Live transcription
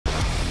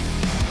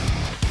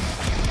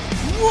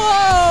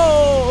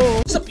Whoa!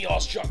 What's up, y'all?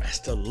 It's John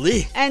Master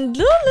Lee. And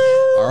Lulu.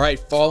 All right,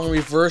 Fall in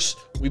Reverse.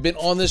 We've been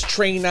on this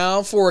train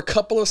now for a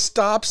couple of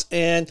stops,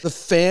 and the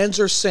fans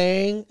are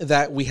saying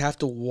that we have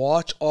to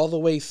watch all the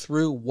way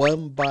through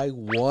one by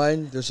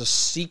one. There's a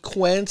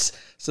sequence.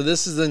 So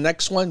this is the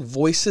next one,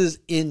 Voices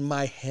in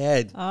My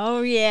Head.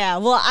 Oh, yeah.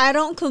 Well, I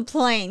don't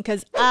complain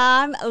because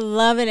I'm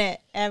loving it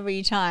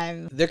every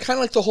time. They're kind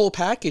of like the whole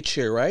package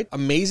here, right?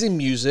 Amazing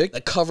music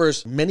that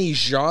covers many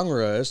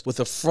genres with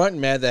a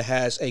frontman that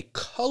has a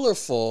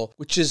colorful,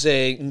 which is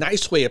a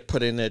nice way of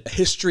putting it,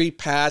 history,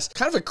 past,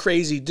 kind of a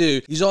crazy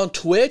dude. He's on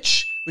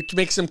Twitch, which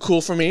makes him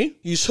cool for me.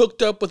 He's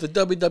hooked up with a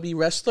WWE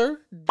wrestler,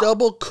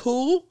 double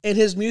cool, and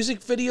his music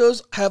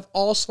videos have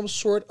all some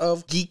sort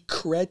of geek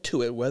cred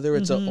to it, whether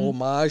it's an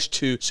homage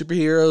to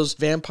superheroes,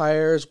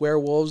 vampires,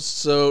 werewolves.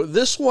 So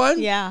this one,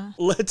 Yeah.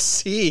 let's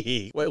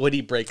see what he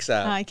breaks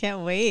out. I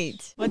can't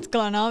wait. What's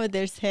going on with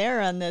there's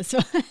hair on this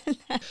one?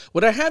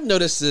 What I have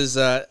noticed is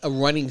a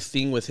running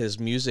theme with his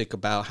music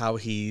about how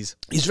he's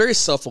very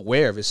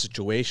self-aware of his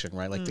situation,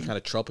 right? Like the kind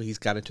of trouble he's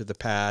got into the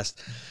past,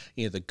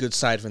 you know, the good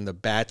side of him, the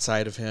bad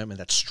side of him, and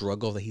that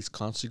struggle that he's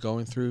constantly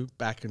going through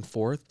back and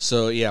forth.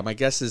 So yeah, my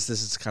guess is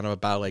this is kind of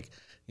about like,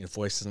 you know,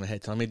 voices in my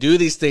head telling me to do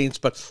these things,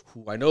 but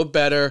I know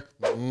better.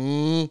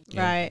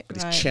 Right, But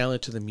he's right. channeling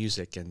to the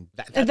music, and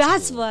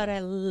That's cool. what I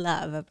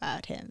love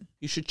about him.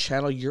 You should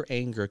channel your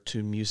anger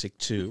to music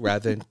too,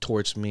 rather than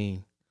towards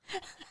me.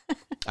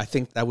 I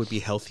think that would be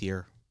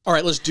healthier. All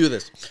right, let's do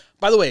this.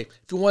 By the way, if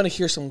you want to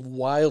hear some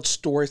wild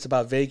stories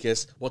about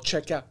Vegas, well,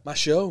 check out my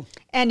show.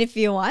 And if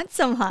you want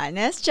some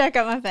hotness, check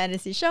out my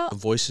fantasy show. The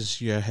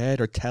voices in your head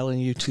are telling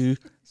you to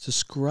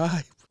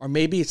subscribe. Or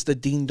maybe it's the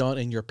ding dong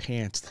in your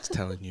pants that's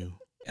telling you.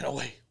 And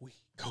away we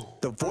go.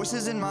 The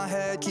voices in my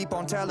head keep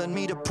on telling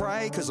me to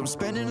pray, cause I'm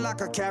spinning like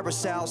a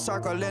carousel,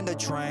 circling the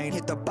train.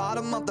 Hit the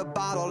bottom of the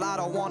bottle, I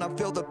don't wanna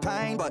feel the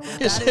pain, but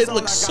His that head is all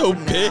looks I got so for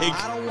now. big.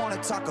 I don't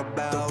wanna talk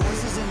about the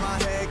voices in my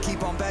head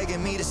keep on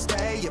begging me to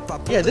stay. If I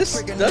pull Yeah, the this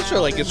trigger does feel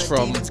now, like then it's the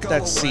from demons go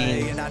that away.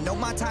 scene And I know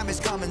my time is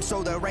coming,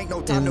 so there ain't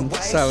no time to in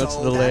waste. Silence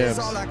of the That is Lambs.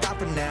 all I got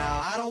for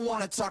now. I don't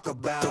wanna talk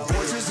about the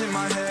voices in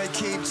my head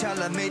keep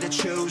telling me to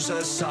choose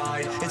a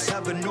side. It's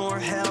heaven or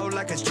hell,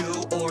 like it's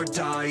do or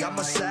die. I'm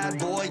a sad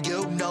boy,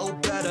 you know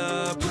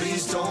better.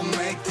 Please don't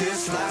make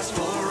this last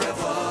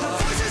forever.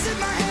 The voices in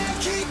my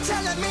head keep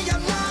telling me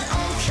I'm not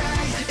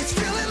okay. It's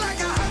feeling like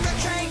a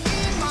hurricane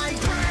in my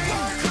brain.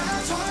 Dark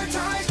clouds, hard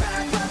times,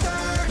 bad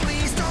weather.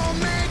 Please don't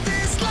make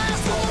this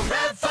last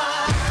forever.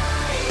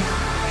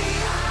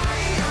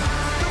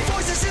 The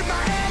voices in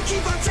my head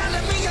keep on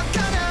telling me I'm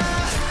gonna.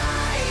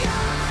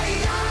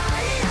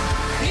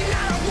 And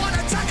I don't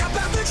wanna talk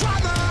about the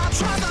trauma.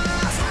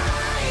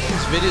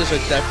 His videos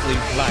are definitely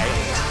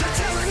violent. They're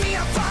telling me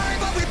I'm fine,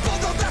 but we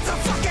both know that's a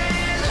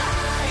fucking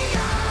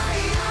lie.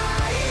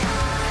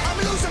 I'm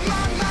losing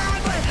my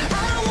mind, but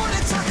I don't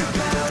wanna talk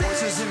about it.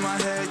 Voices in my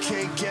head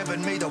keep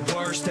giving me the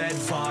worst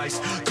advice.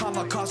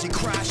 Kamikaze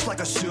crash like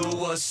a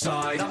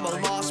suicide. I'm a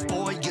lost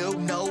boy, you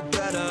know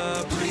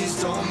better.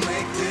 Please don't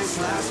make this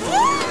last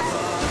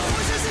forever.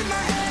 Voices in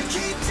my head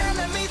keep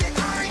telling me that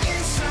I'm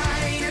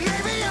insane, and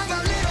maybe I'm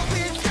a little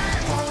bit that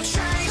won't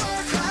change.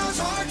 Dark clouds,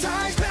 hard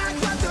times, bad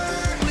weather.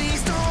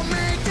 Please don't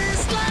make this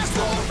last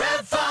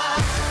forever.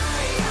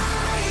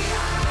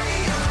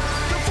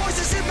 The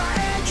voices in my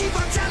head keep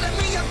on telling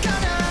me I'm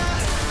gonna.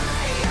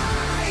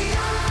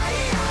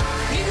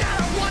 And I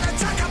don't wanna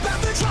talk about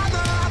the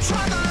trauma.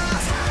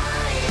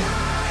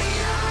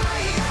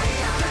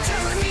 They're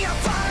telling me I'm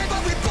fine,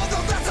 but we both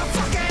know that's a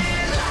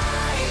fucking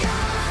lie.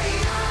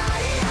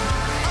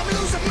 I'm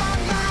losing my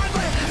mind,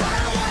 but I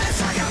don't wanna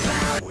talk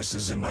about it.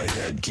 Voices in my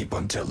head keep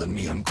on telling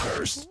me I'm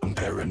cursed. I'm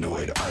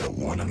paranoid, I don't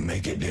wanna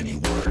make it any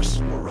worse.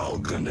 We're all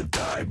gonna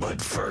die,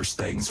 but first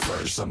things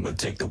first, I'm gonna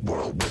take the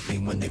world with me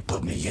when they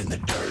put me in the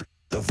dirt.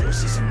 The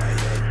voices in my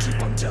head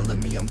keep on telling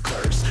me I'm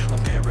cursed. I'm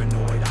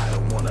paranoid, I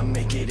don't wanna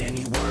make it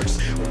any worse.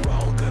 We're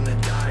all gonna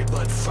die,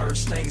 but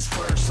first things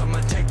first, I'm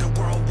gonna take the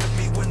world with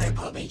me when they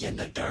put me in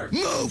the dirt.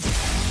 Move!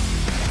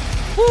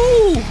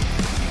 Woo!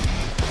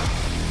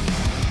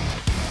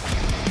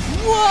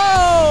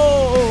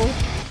 Whoa!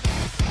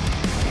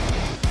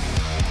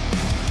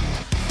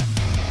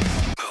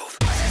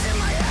 Voices in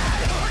my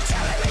head are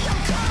telling me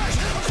I'm cursed.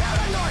 I'm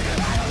paranoid,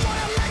 I don't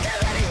wanna make it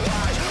any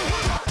worse.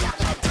 We're all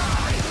gonna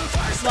die,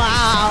 first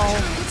Wow.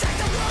 take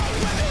the world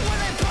with me when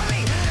they put me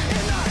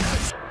in the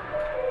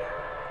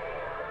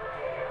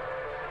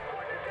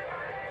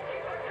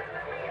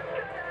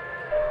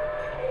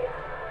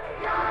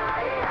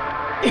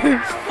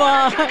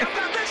Fuck.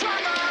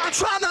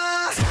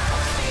 trauma.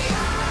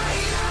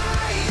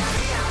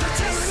 They're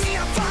telling me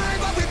I'm fine,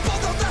 but we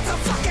both know that's a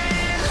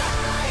fucking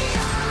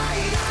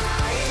lie.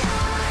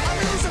 I'm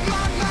losing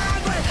my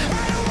mind, but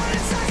I don't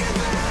wanna talk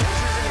about it.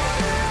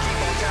 Keep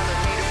on telling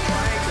me to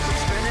pray, cause I'm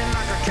spinning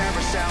like a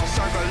carousel,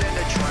 circling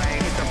the train.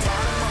 Hit the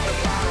bottom of the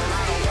bottle,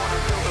 I don't wanna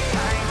feel the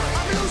pain.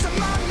 I'm losing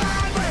my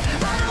mind, but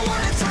I don't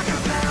wanna talk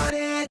about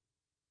it.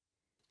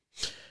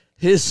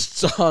 His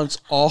songs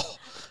all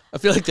I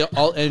feel like they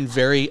all end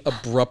very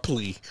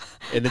abruptly,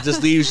 and it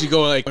just leaves you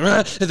going like,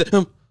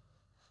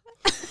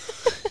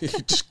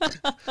 you're just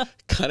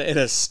kind of in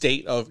a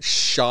state of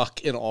shock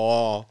and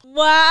awe.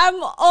 Well,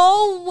 I'm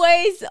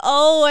always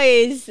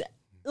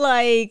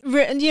like,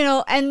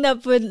 end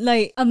up with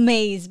like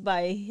amazed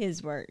by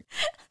his work.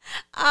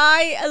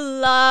 I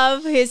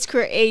love his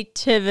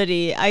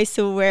creativity. I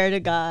swear to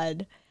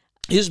God.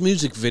 His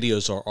music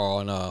videos are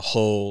on a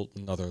whole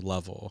another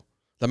level.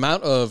 The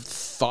amount of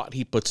thought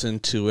he puts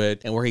into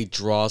it and where he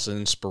draws an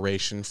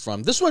inspiration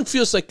from. This one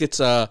feels like it's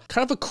a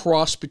kind of a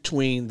cross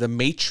between The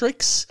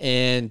Matrix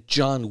and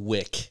John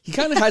Wick. He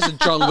kind of has a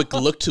John Wick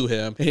look to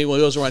him. And he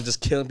goes around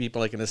just killing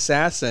people like an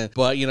assassin.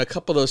 But, a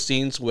couple of those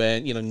scenes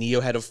when,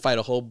 Neo had to fight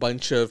a whole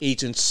bunch of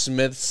Agent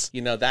Smiths,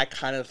 that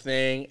kind of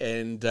thing,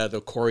 and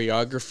the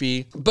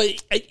choreography.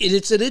 But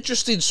it's an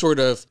interesting sort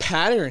of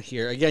pattern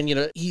here.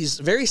 Again, he's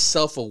very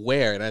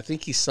self-aware, and I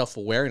think he's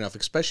self-aware enough,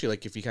 especially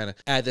like if you kind of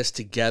add this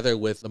together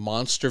with the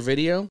Monster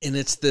video, and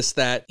it's this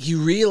that he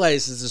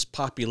realizes this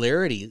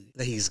popularity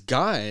that he's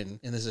gotten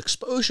and this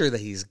exposure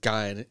that he's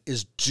gotten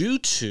is due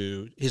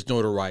to his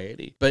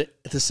notoriety. But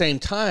at the same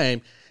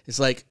time, it's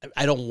like,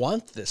 I don't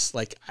want this.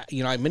 Like,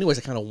 in many ways,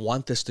 I kind of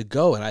want this to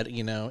go. And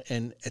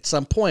and at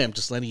some point, I'm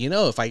just letting you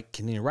know, if I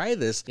continue to ride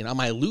this, I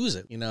might lose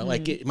it,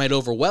 like it might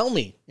overwhelm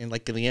me in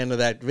like in the end of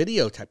that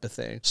video type of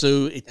thing.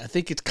 So I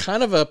think it's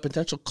kind of a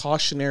potential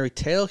cautionary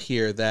tale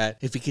here that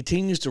if he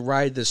continues to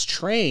ride this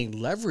train,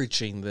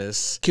 leveraging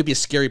this, could be a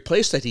scary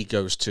place that he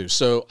goes to.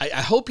 So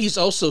I hope he's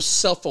also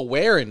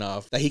self-aware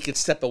enough that he can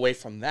step away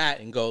from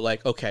that and go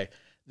like, okay,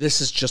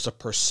 this is just a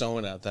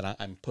persona that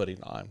I'm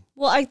putting on.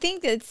 Well, I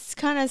think it's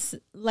kind of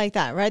like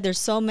that, right? There's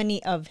so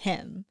many of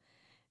him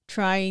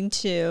trying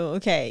to,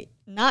 okay,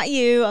 not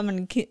you. I'm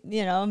going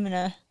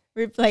to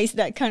replace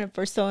that kind of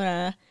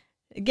persona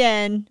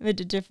again with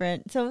a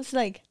different. So it's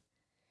like.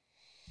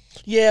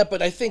 Yeah,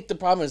 but I think the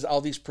problem is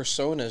all these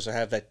personas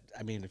have that.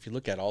 I mean, if you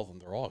look at all of them,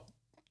 they're all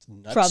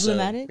nuts.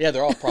 Problematic? Yeah,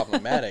 they're all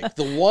problematic.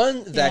 The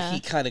one that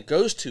he kind of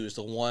goes to is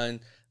the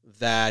one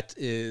that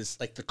is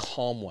like the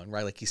calm one,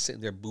 right? Like he's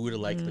sitting there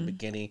Buddha-like in the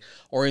beginning,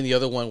 or in the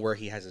other one where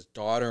he has his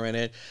daughter in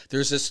it.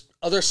 There's this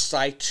other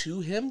side to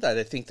him that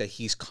I think that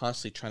he's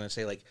constantly trying to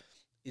say, like,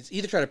 it's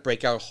either trying to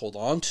break out or hold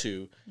on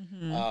to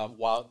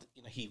while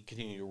he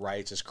continues to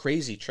ride his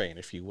crazy train,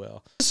 if you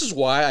will. This is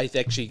why I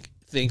actually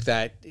think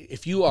that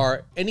if you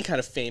are any kind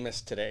of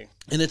famous today,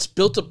 and it's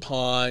built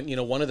upon,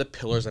 one of the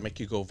pillars that make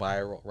you go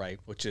viral, right?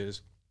 Which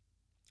is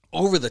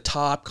over the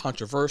top,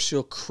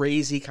 controversial,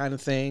 crazy kind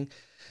of thing.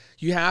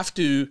 You have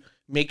to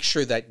make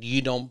sure that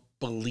you don't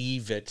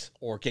believe it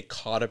or get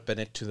caught up in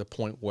it to the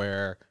point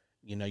where,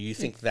 you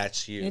think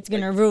that's you. It's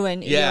going to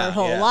ruin your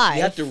whole life.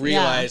 You have to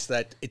realize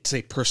that it's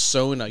a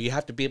persona. You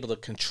have to be able to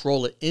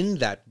control it in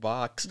that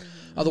box.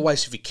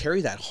 Otherwise, if you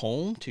carry that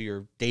home to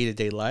your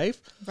day-to-day life.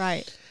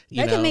 Right.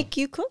 That can make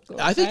you cuckoo.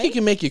 I think it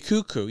can make you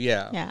cuckoo,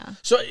 yeah. Yeah.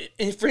 So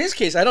for his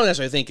case, I don't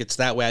necessarily think it's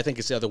that way. I think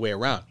it's the other way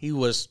around. He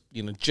was,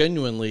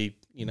 genuinely,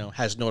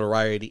 has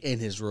notoriety in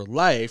his real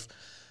life.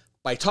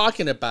 By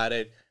talking about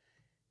it,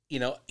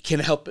 can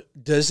help.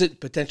 Does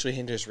it potentially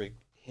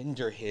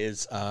hinder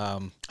his I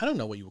don't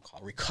know what you would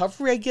call it,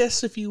 recovery, I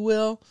guess, if you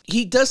will.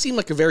 He does seem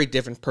like a very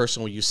different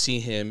person when you see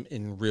him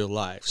in real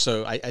life.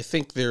 So I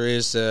think there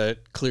is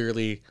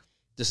clearly,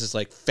 this is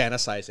like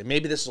fantasizing.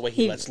 Maybe this is what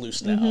he lets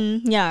loose now.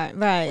 Yeah,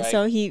 right.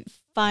 So he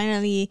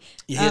finally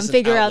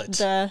figure out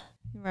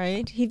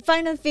he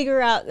finally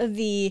figure out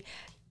the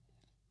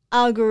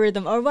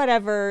algorithm or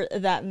whatever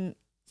that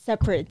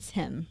separates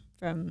him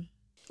from.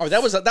 Oh,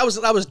 that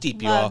was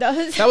deep, you all.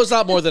 That was a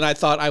lot more than I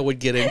thought I would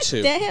get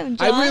into. Damn,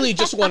 John. I really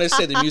just want to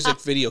say the music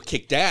video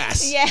kicked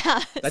ass.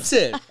 Yeah. That's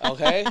it,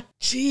 okay?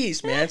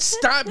 Jeez, man.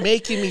 Stop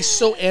making me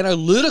so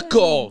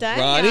analytical,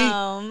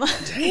 Ronnie.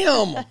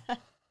 Damn.